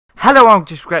Hello, I'm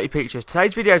just Great Pictures.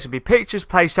 Today's video is going to be Peachless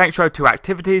Plays Saints Row 2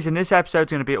 activities, and this episode is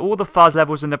going to be all the Fuzz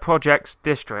levels in the project's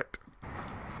district.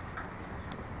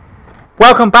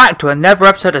 Welcome back to another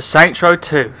episode of Saints Row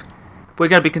 2. We're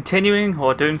going to be continuing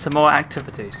or doing some more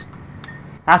activities.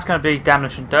 That's going to be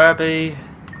Demolition Derby.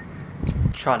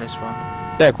 Try this one.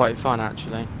 They're quite fun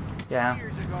actually. Yeah.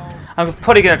 I'm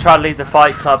probably going to try to leave the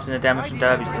fight clubs and the Demolition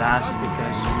Derbies last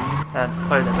because they're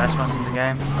probably the best ones in the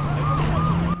game.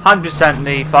 100%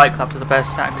 the fight clubs are the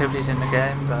best activities in the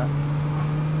game, but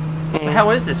what the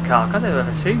hell is this car? I don't think I've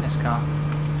ever seen this car.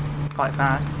 Quite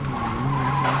fast.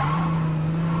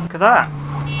 Look at that.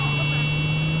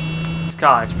 This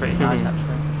car is pretty nice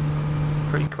actually.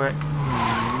 Pretty quick. Look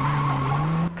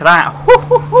at that.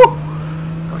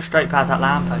 Got straight past that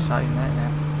lamppost, I admit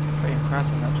it. Pretty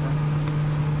impressive actually.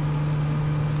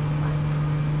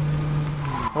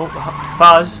 Oh,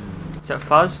 Fuzz. Is that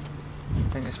Fuzz? I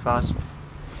think it's Fuzz.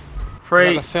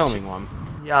 The filming one.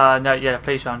 No, yeah, the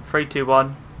police one. 3, 2,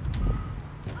 1.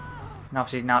 And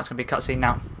obviously now it's going to be cutscene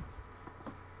now.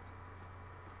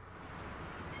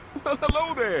 Well,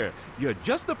 hello there. You're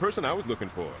just the person I was looking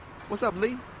for. What's up,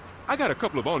 Lee? I got a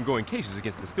couple of ongoing cases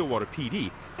against the Stilwater PD,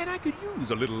 and I could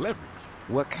use a little leverage.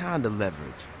 What kind of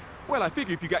leverage? Well, I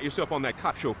figure if you got yourself on that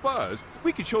cop show Fuzz,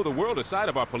 we could show the world a side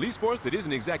of our police force that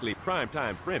isn't exactly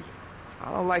prime-time friendly.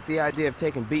 I don't like the idea of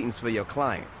taking beatings for your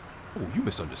clients. Oh, you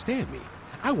misunderstand me.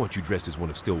 I want you dressed as one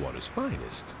of Stillwater's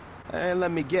finest. And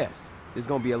let me guess, there's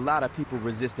gonna be a lot of people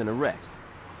resisting arrest.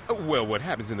 Well, what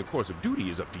happens in the course of duty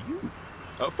is up to you.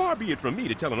 Far be it from me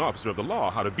to tell an officer of the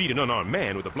law how to beat an unarmed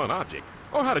man with a blunt object,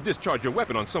 or how to discharge your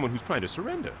weapon on someone who's trying to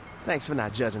surrender. Thanks for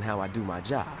not judging how I do my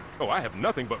job. Oh, I have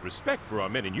nothing but respect for our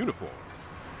men in uniform.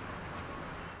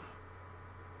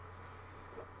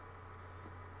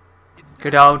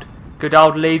 Good old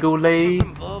Legal Lee.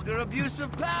 Some vulgar abuse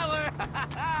of power.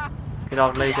 Good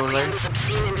old Legal Lee. This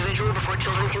obscene individual before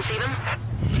children can see them.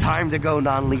 Time to go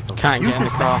non-lethal. Can't get in the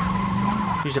car.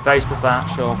 Use a baseball bat.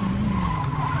 Sure.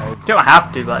 You don't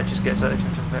have to, but it just gets it a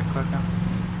bit quicker.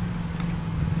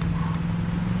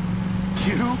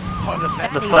 You are the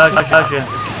best. The first version.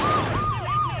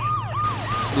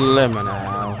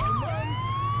 Limonal.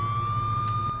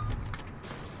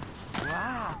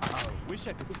 Wow. Wish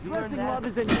I could see Blessing that. love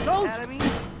is in your Academy.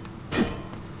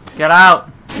 Get out.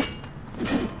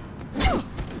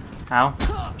 Ow.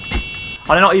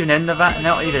 Are they not even in the van? They're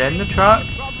not even in the truck?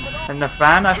 In the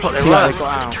van? I thought they Yeah, were. they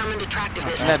got out.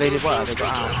 Yeah, they did what? They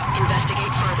got out.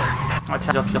 Investigate further. I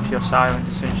turn off your sirens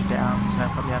as soon as you get out. There's no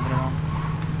problem having them on.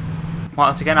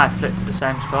 Once again, I flipped to the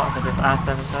same spot as I did last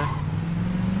episode.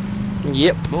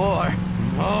 Yep. More.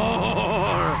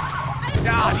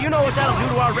 God, do you know what that'll do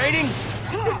to our ratings?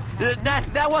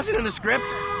 That wasn't in the script.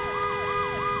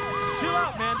 Chill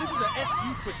out, man. This is a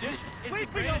SU tradition. It's the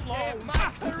greatest day of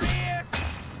my career.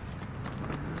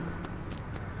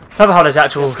 Love how there's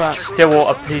actual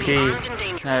Stilwater PD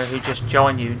who just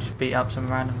join you and just beat up some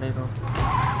random people.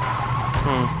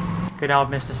 Good old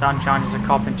Mr. Sunshine is a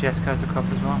cop and Jessica's a cop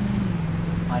as well.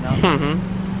 I know.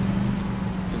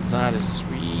 That is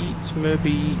sweet,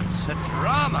 movie. The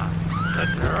drama. The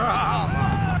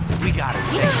drama. We got it.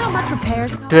 You know how much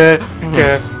repairs cost?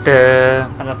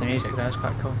 I love the music though, it's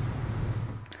quite cool.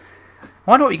 I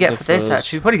wonder what you get for this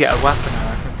actually. You probably get a weapon,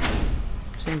 I reckon.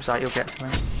 Seems like you'll get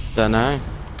something. Don't know.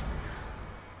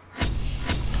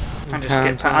 And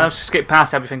just I'll just skip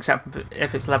past everything except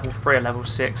if it's level 3 or level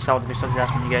 6 solely because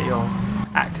that's when you get your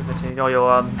activity or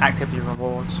your activity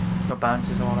rewards, your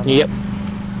bonuses or whatever. Yep.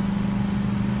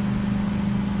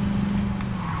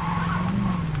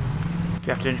 Do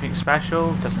you have to do anything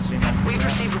special? Doesn't seem like We've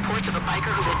received reports of a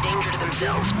biker who's a danger to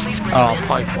themselves. Please bring them in.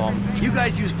 Pipe bomb. You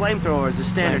guys use flamethrowers as a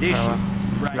standard issue.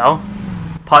 Right. No?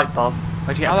 Pipe bomb.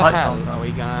 Where'd you get How a the pipe hell bomb? are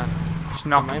we gonna... Just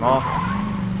knock him off.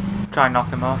 Try and knock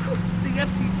him off. The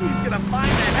FCC's gonna find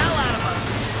the hell out of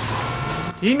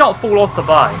us. Did you not fall off the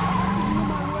bike?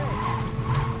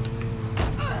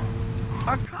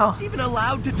 Are cops even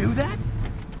allowed to do that?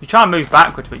 You try and move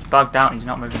backwards, but he's bugged out and he's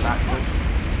not moving backwards.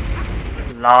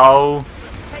 Low.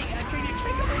 Hey, can you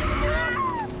kick him into the mirror?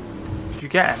 Did you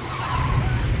get him?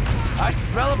 I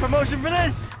smell a promotion for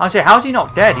this. I say, how's he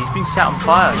not dead? He's been set on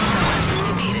fire.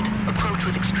 Located. Approach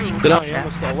with extreme Good caution. he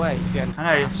almost got away. I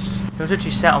know, he was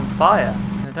literally set on fire.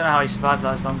 I don't know how he survived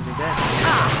that as long as he did.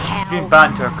 He's been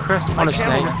burnt to a crisp. My Honestly.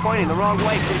 camera was pointing the wrong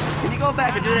way. Can you go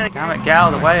back and do that again? Damn it, get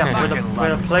out of the way. I'm with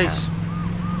the police.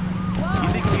 You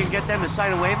think we can get them to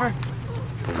sign a waiver?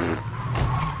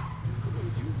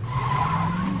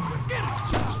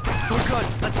 We're good.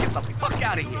 Let's get the fuck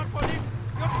out of here.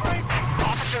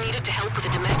 Officer needed to help with a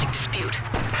domestic dispute.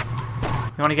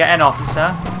 You want to get in,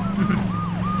 officer?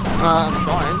 I'm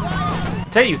trying. I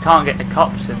tell you can't get the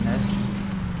cops in this.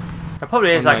 There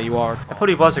probably is Oh, no, like you are. there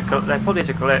probably is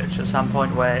a glitch at some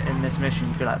point where in this mission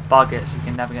you could like bug it so you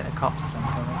can never get the cops or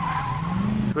something.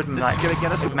 It wouldn't This is gonna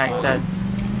get us it would make sense.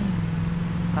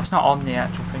 That's not on the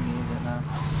actual thingy, is it? No.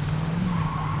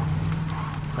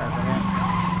 It's over here.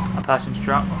 A person's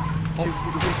drunk.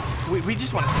 We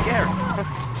just want to scare him.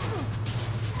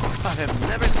 I have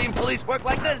never seen police work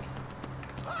like this.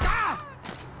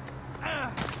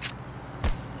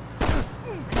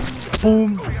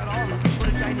 Boom.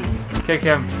 Kick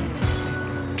him.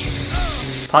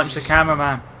 Punch the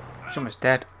cameraman. He's almost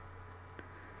dead.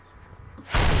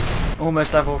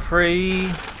 Almost level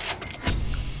 3.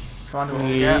 Wonder what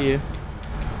we get.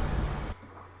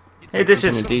 Hey, this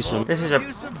is a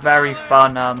very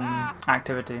fun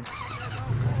activity.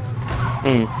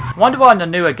 Wonder why in the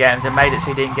newer games they made it so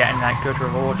you didn't get any like good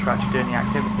rewards for actually doing the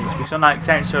activities. Because on like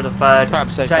Saints Row the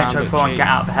 3rd, Saints Row 4 and Get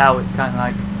Out of Hell, it's kind of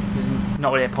like there's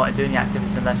not really a point in doing the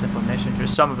activities unless they're for missions. But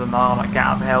some of them are like Get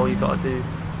Out of Hell, you've got to do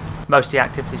most of the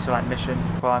activities for like mission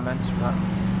requirements. But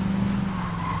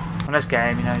on this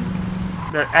game, you know,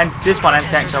 and this one and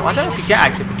Saints Row, I don't know if you get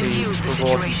activity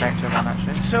rewards in Saints Row 1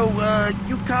 actually. So,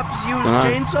 you cops use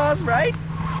chainsaws, right?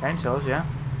 Chainsaws, yeah.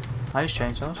 I use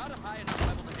chainsaws.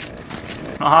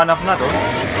 Not high enough level.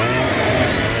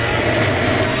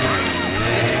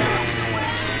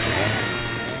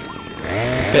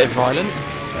 Bit violent.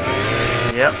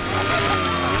 Yep.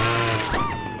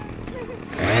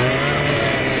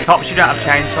 Cops, you don't have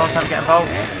chainsaws, don't get involved.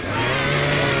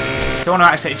 If you want to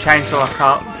accidentally chainsaw a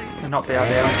cop, it'd not be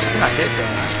ideal. I think I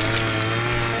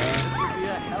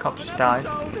did. Cops just died.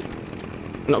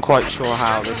 Not quite sure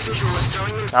how this is.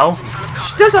 Oh,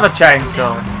 she does have a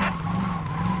chainsaw.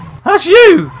 That's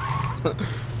you!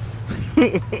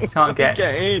 Can't get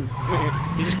in.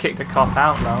 You just kicked a cop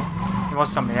out though. It was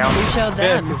somebody else. Who showed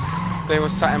Yeah, them? because they were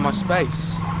sat in my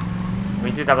space. We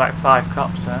did have like 5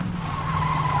 cops there.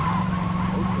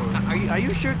 Are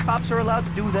you sure cops are allowed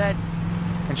to do that?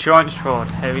 Insurance fraud.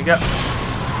 Here we go.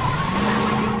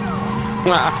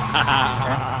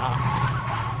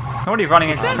 Already running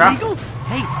into Is that traffic. legal?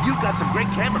 Hey, you've got some great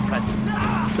camera presence.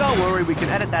 Don't worry, we can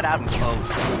edit that out in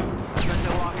post.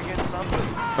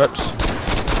 Oops.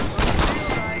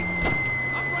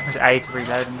 There's A to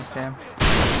reload in this game.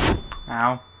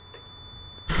 Ow.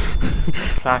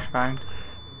 Flashbanged.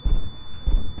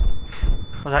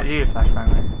 Was that you, flashbang,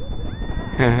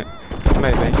 mate?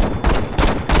 Maybe.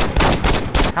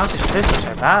 How's this pistol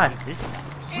so bad? This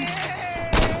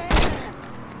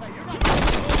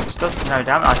does no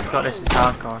damage. I forgot this is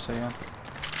hardcore, so yeah.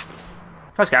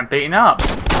 Guy's getting beaten up.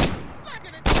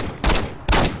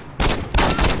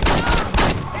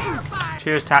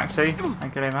 Cheers, taxi.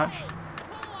 Thank you very much.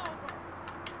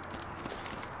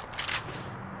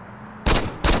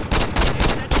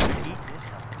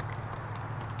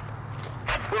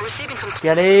 We're receiving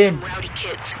Get in. rowdy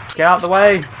kids. Get out the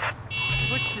way.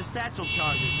 Switch to satchel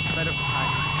charges. It's better for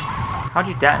time. How'd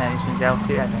you detonate these things?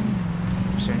 LT, I think.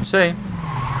 Soon see.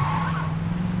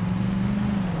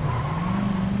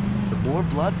 The more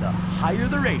blood, the higher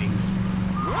the ratings.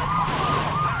 What?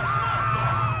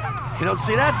 You don't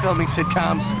see that filming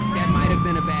sitcoms. That might have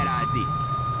been a bad idea.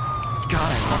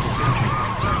 God, I love this country.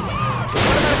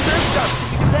 What about third stuff? Can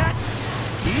you do that?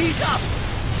 Ease up.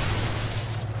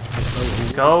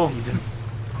 Go. Season.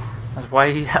 That's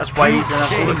way easier than I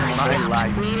thought it was My going to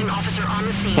life. We need an officer on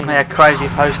the scene. be. Yeah, crazy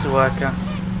postal worker.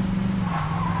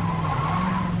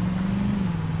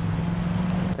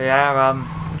 But yeah,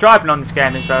 driving on this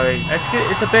game is very.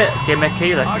 It's a bit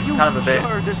gimmicky. Like it's kind of a bit.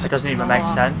 It doesn't even make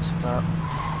sense, but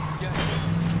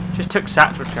just took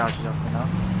satchel charges off, you know.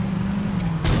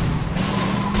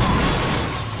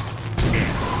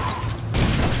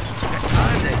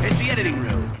 Time to hit the editing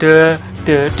room. Duh,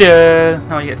 duh, duh.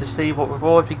 Now you get to see what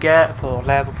reward we get for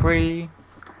level 3.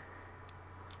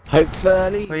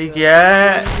 Hopefully. We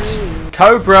get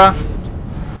Cobra.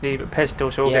 The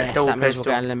pistol, so we'll get dual that means pistol.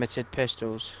 we'll get unlimited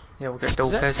pistols. Yeah, we'll get dual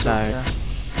Is it? pistol. No. Yeah.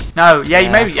 No, yeah, you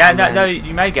Yeah, may. that's Yeah, what I no, meant.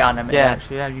 you may get unlimited. Yeah.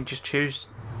 Actually, yeah, you just choose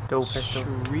dual pistol.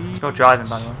 Sweet. You're driving,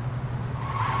 by the way.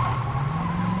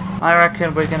 I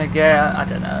reckon we're gonna get. I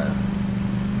don't know.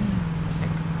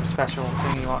 A special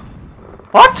thingy.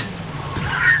 What?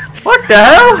 What the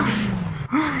hell?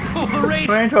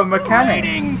 We're into a mechanic.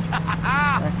 Ratings.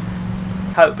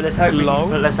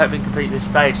 Let's hope we can complete this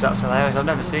stage. That's hilarious. I've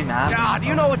never seen that. God, do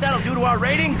you know what that'll do to our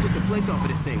ratings? Took the place off of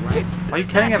this thing, right? Why are you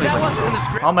killing everybody? That wasn't in the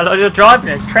script. Oh my lord, you're driving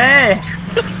it. Trash.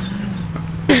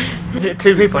 You hit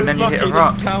 2 people and then you hit a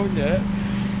rock. Count it.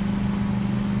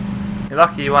 You're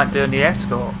lucky you weren't doing the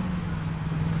escort.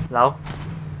 Lol.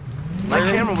 My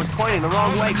camera was pointing the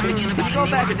wrong way. Can you go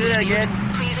back and do that again?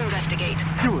 Please investigate.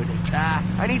 Do it.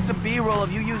 I need some B-roll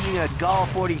of you using a Gall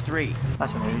 43.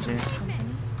 That's an Uzi.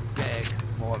 Beg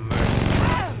for mercy.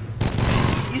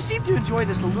 You seem to enjoy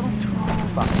this a little too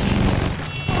much.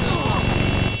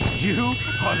 You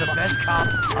are the best cop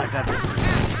I've ever seen.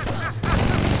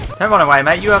 Don't run away,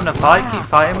 mate. You having a fight? Keep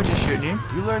fighting. We're just shooting you.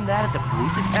 You learned that at the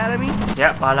police academy?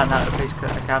 Yep, I learned that at the police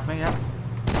academy. Yep,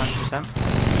 100%.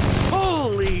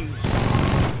 Holy!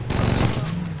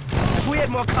 If we had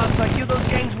more cops like you, those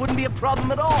gangs wouldn't be a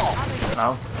problem at all.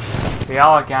 No, we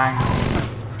are a gang.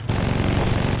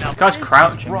 The guy's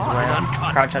crouching as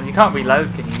well. Crouching. You can't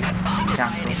reload, can you? You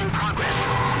can't.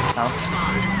 No.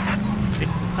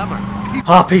 It's the summer.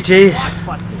 RPG.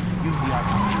 Blockbusters use the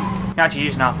RPG. You can actually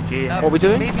use an RPG. What are we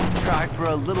doing? Maybe try for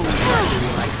a little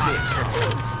murder like this.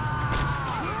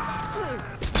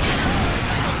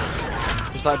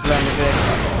 Just like blowing the vehicle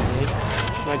up.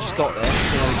 I just got there.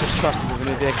 You know, we just trusted with a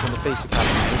new vehicle in the police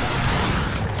academy.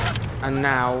 And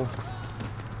now,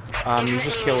 you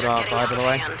just killed our guy, by the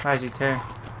way. Where's he too?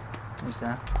 Who's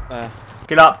there?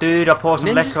 Get up, dude. I'll pour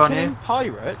some liquor on you.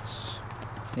 Pirates?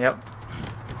 Yep.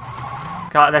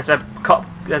 God, there's a cop.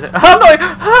 There's a. Oh no!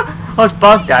 I was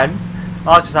bugged then.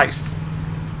 I was just like,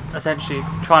 essentially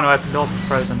trying to open the door, but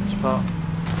frozen on the spot.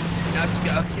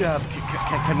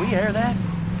 Can we air that?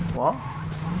 What?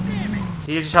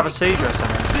 Do you just have a seizure or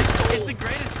something? This is the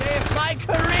greatest day of my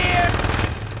career!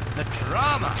 The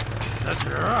drama! The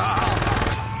drama!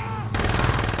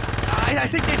 I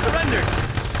think they surrendered!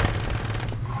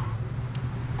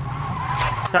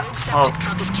 Is that,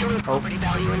 Truck is killing property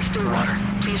value in Stilwater.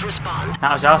 Please respond.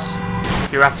 that was us. A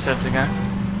few episodes ago.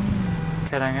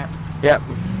 Killing it. Yep.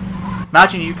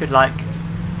 Imagine you could like.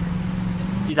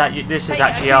 This is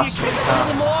actually us. Can you kick him a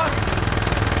little more?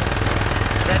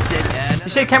 That's it, man. You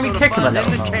say, can we kick him a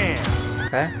little more? Can.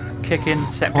 Okay.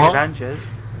 Kicking set What? adventures.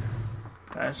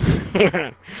 That's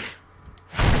go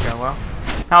well.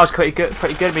 That was pretty good.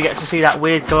 Pretty good. We get to see that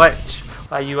weird glitch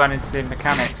where you run into the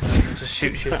mechanics and it just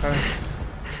shoots you.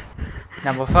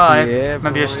 Number 5. Yeah,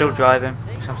 Remember, you're boy. still driving.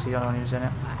 Because obviously you're the one who's in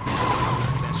it.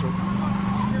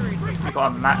 We've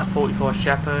got a 44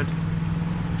 Shepherd,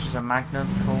 which is a Magnum.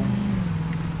 Cool.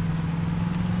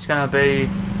 It's gonna be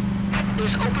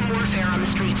There's open warfare on the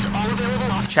streets. All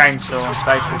available off. chainsaw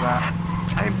space with that.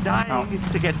 I'm dying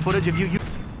to get footage of you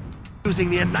using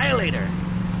the Annihilator.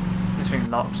 This thing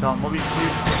locks on. What would you do?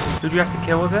 Who do you have to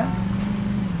kill with it?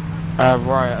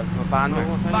 Right, a vandal, I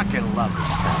think. Fucking love this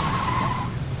town.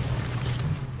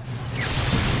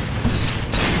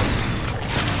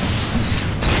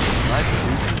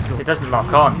 It doesn't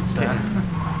lock on, so.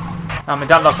 It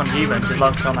don't lock on humans, it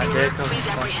locks on like vehicles. Please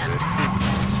So. apprehend.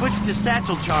 Switch to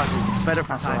satchel charges. It's better for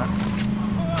That's time. alright.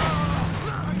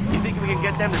 You think we can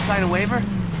get them to sign a waiver?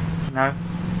 No.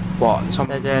 What?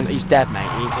 They did. He's dead, mate.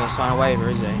 He ain't gonna sign a waiver,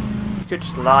 is he? You could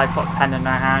just lie, put a pen in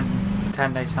their hand, and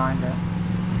pretend they signed it.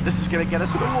 This is gonna get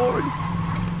us an award.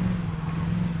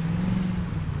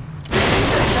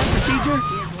 Is that procedure?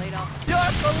 You're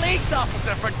a police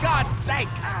officer, for God's sake!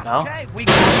 No. Okay, we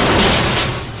got it.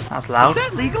 That's Is loud.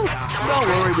 that legal? Don't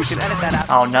worry, we can edit that out.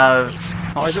 Oh no.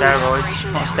 Not a steroid.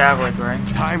 Not a steroid ring.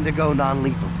 Time to go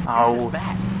non-lethal. Oh. This is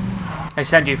bad. They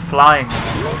send you flying.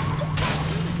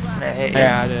 They hit you.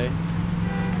 Yeah, I do.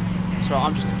 So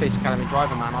I'm just a police academy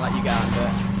driver, man. I'll let you get out and do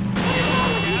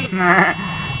it. I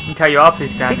can tell you are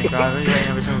police academy driver. You ain't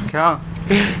every single car.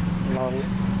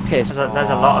 Pissed. There's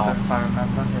a lot of them, if I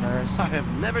remember. Yeah, there is. I have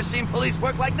never seen police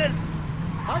work like this.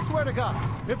 I swear to God,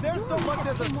 if there's so much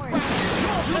as a This is gonna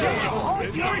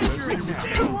be the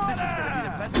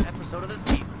best episode of the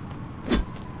season.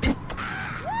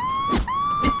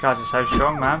 You guys are so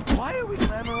strong, man. Why are we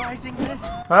glamorizing this?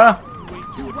 Ah!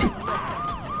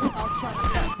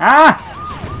 Ah!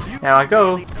 There I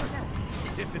go.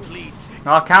 If it leads.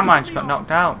 No, our camera just got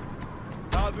knocked out.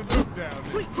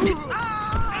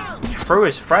 Through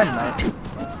his friend, mate.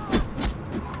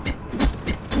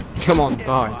 Come on,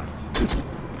 die.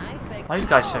 Why are these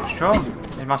guys so strong?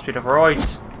 They must be the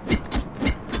roids.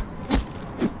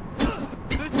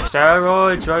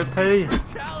 Steroids, OP.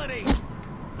 Brutality.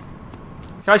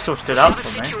 You guys still stood up We have a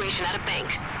for me. situation at a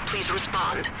bank. Please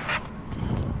respond.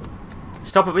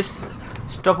 Stop it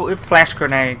with flash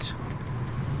grenades.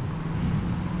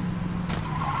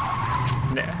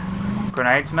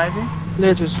 Grenades, maybe?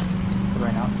 Lasers.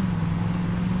 Probably not.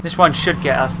 This one should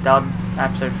get us done.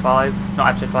 Episode 5. Not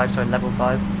episode 5, sorry, level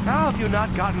 5. How have you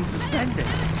not gotten suspended?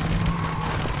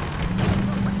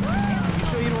 You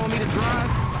sure you don't want me to drive?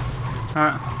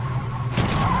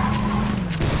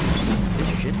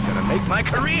 This shit's gonna make my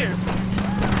career.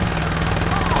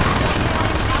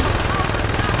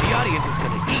 The audience is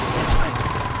gonna eat this thing.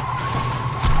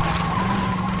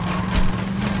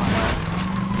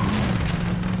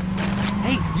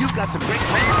 Hey, you've got some great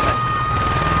friend presents.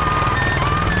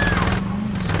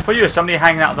 For you, is somebody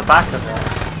hanging out the back of it?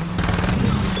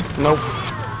 Nope.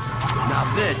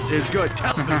 Now this is good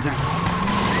television.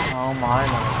 Oh my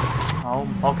lord.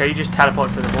 Oh, okay, you just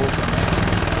teleported through the wall from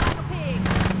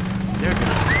They're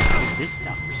gonna use this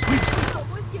stuff for sweet.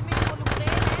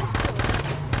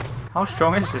 How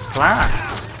strong is this class?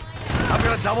 I'm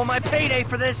gonna double my payday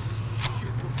for this.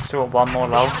 So what, one more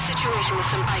We low? have a situation with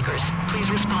some bikers. Please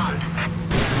respond.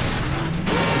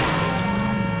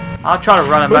 I'll try to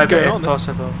run him What's over going if on?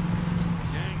 possible.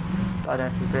 But I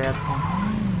don't know if we'll be able to.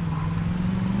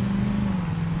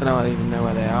 I don't even know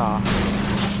where they are.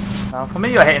 Well, for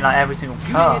me, you're hitting like every single You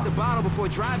didn't car. hit the bottle before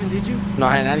driving, did you?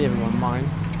 Not hitting any of them on mine.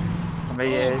 For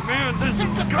me, it is. Man, this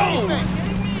is gold.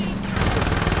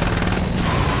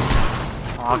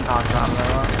 Oh, I can't drive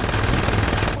that.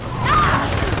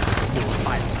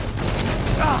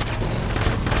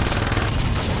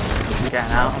 He's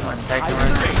getting out. I'm not even taking the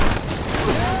risk.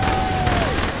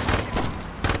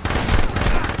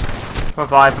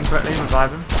 Revive him quickly.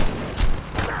 Revive him.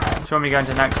 So when we go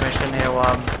into the next mission, he'll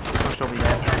still be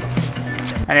dead.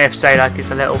 And if say like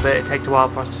it's a little bit, it takes a while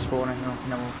for us to spawn him,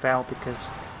 and then we'll fail because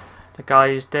the guy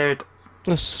is dead.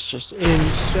 This is just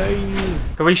insane.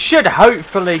 But we should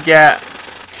hopefully get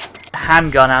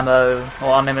handgun ammo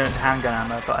or unlimited handgun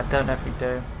ammo, but I don't know if we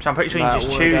do. So I'm pretty sure you That can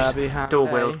just would, choose be handy. dual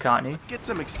wield, can't you? Let's get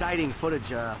some exciting footage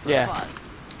for Yeah. fun.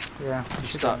 Yeah, you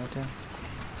should Start. do. Do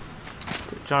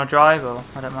you want to drive or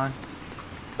I don't mind?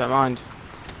 Don't mind.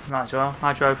 You might as well.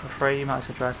 I drove for free, you might as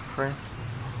well drive for free.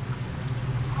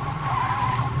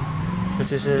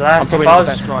 This is the last probably not the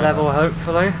Fuzz best driver. level,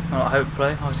 hopefully. Well, not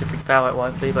hopefully, obviously if we fail it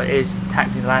won't be, but it is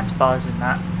technically the last Fuzz in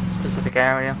that specific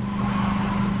area.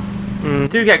 You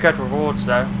do get good rewards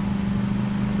though.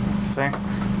 That's the thing.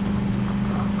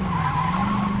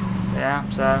 Yeah,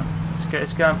 so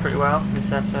it's going pretty well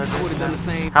this episode. I would have done the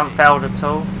same Haven't thing. failed at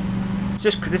all. It's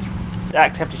just this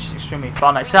activity is just extremely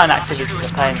fun. Like certain activities are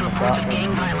Respond pain in to the reports butt. of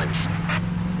gang violence.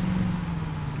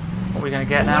 What are we gonna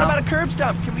get What now? about a curb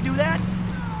stop? Can we do that?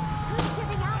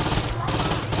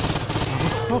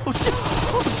 Oh shit!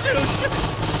 Oh shit! Oh shit!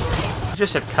 You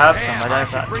just said curb Damn, stomp. I don't know if I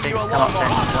that should bring thing's you come up along, then.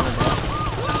 Mom.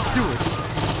 You wanna do it. Do it.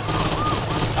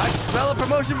 I smell a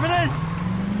promotion for this.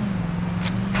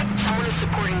 Someone is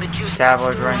supporting the juice.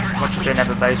 Steroid ring. Stilwater What you doing athletes.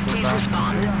 ever baseball Please player?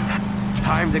 respond.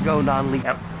 Time to go non-lethal.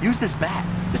 Yep. Use this bat.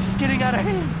 This is getting out of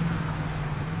hand.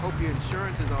 Hope your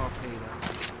insurance is all paid up.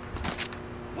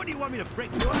 What do you want me to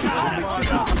break? Never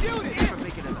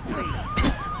make it as a paid up.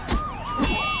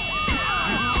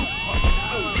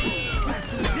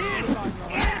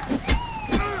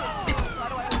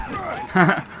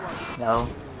 No.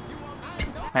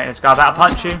 Mate, this guy about to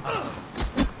punch you.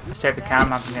 Save the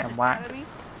camera from getting whacked.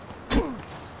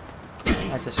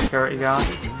 There's a security guard.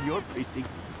 Your precinct.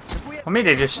 For me,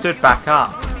 they just stood back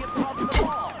up.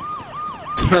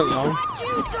 No.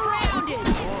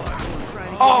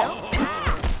 Oh!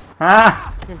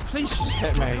 Ah! Please just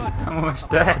hit me. I'm almost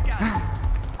dead.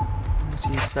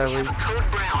 She's so We have weak. a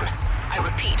code brown. I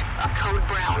repeat, a code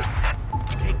brown.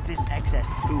 Take this XS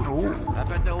too. Ooh. I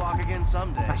bet they'll walk again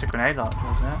someday. That's a grenade launcher,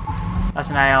 isn't it? That's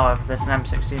an AR. That's an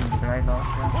M16 grenade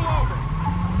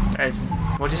launcher. It is.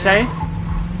 What'd you say?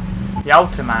 The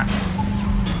Ultimate.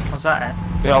 What's that? It?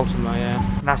 The Ultima, yeah.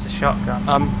 That's a shotgun.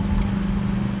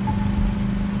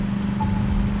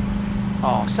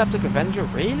 Oh, Septic Avenger,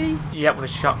 really? Yep, with a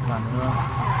shotgun as well.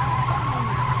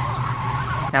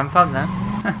 You having fun then?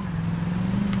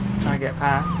 Trying to get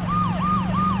past.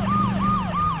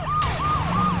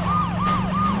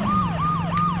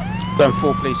 Going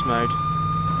full police mode.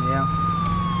 Yeah.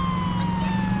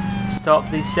 Stop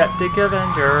the Septic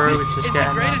Avenger, This which is is the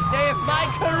getting greatest day of my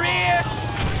career.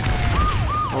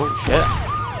 Oh shit.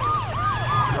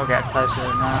 We'll get closer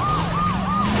than that.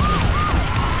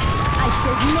 I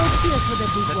shed no tears for the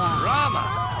bourgeois. Drama.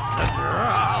 That's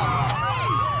drama.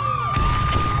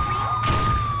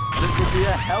 This will be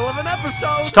a hell of an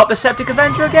episode. Stop the Septic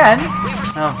Avenger again? We've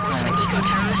received Oh, reports of no. an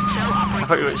eco-terrorist cell I operating.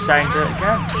 thought you were saying do it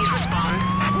again. Please respond.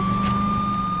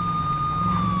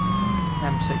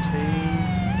 M16.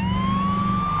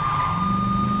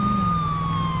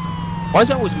 Why does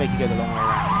it always make you go the long way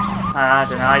around? I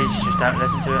don't know, I usually just don't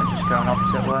listen to it and just go an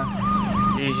opposite way.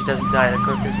 It usually doesn't die the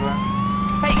quickest way.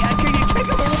 Hey, can you kick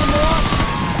him a little more?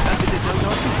 I think they don't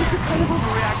know you're kind of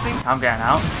overreacting. I'm getting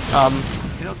out.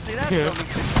 You don't see that? Yeah. Filming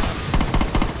 6 times.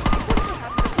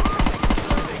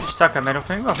 Stuck a middle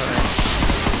finger off of it.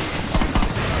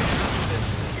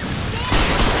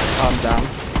 I'm down.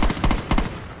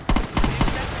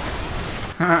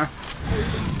 We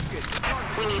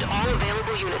need all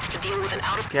available units to deal with an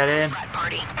Get in. frat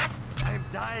party. I'm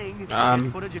dying to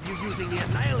get footage of you using the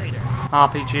Annihilator.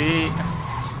 RPG.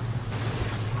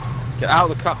 Get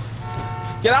out of the car.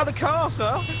 Get out of the car,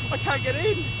 sir. I can't get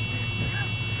in.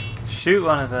 Shoot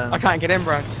one of them. I can't get in,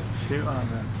 Brad. Shoot one of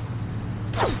them.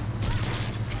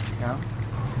 Yeah.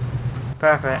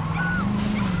 Perfect.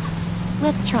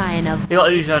 Let's try another. You got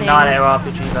to use your Annihilator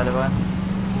RPG, by the way.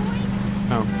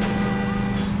 Oh.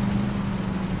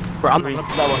 Bro, I'm not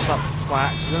gonna blow us up by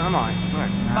accident, am I?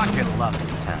 Fucking love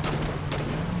this town.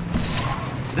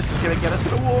 This is gonna get us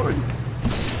an award.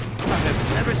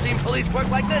 I've never seen police work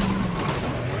like this.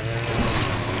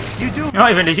 You do. You're not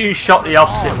even. You shot the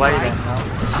opposite way then.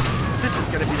 This is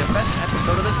gonna be the best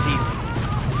episode of the season.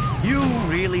 You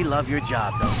really love your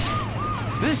job, don't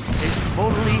you? This is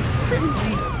totally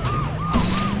crazy.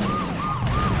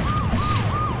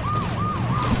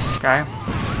 Okay.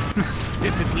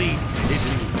 If it bleeds, it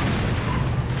bleeds.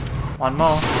 One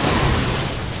more.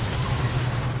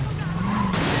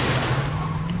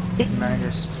 And then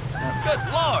just. Good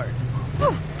lord!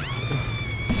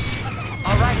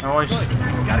 Alright, Nice. good.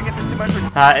 Gotta get this to my room.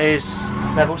 That is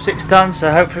level 6 done,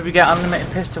 so hopefully we get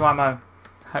unlimited pistol ammo.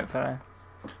 Hopefully.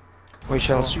 We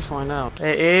shall soon find out.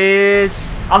 It is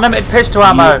unlimited pistol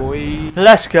ammo.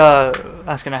 Let's go.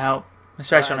 That's gonna help,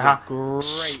 especially on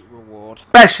Great reward.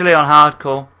 especially on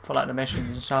hardcore for like the missions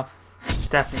and stuff. It's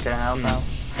definitely gonna help out.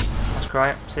 That's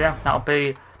great. So yeah, that'll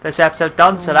be this episode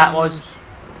done. So that was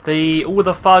all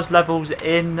the Fuzz levels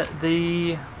in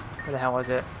the where the hell was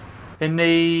it? In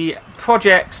the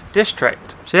project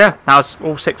district. So yeah, that was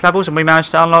all 6 levels, and we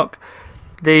managed to unlock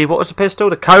the what was the pistol?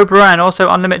 The Cobra, and also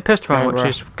unlimited pistol, which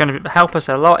is going to help us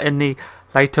a lot in the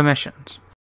later missions.